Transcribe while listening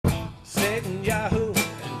SatanYahu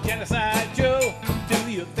and Genocide Joe. Do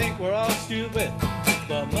you think we're all stupid?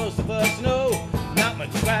 But most of us know not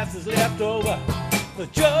much grass is left over for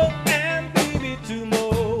Joe and Bibi to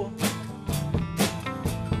mow.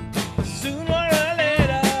 Sooner or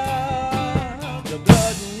later, the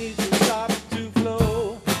blood needs to stop to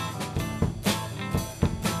flow.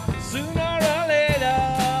 Sooner or later,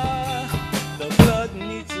 the blood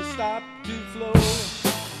needs to stop to flow.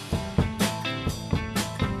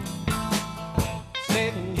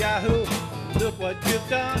 SatanYahu, look what you've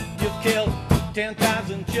done. You've killed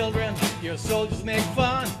 10,000 children. Your soldiers make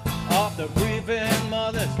fun of the grieving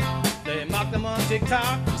mothers. They mock them on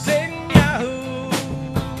TikTok. SatanYahu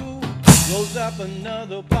rolls up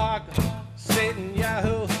another block.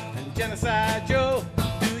 SatanYahu and Genocide Joe.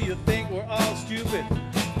 Do you think we're all stupid?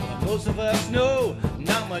 Well, most of us know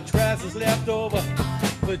not much grass is left over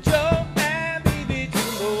for Joe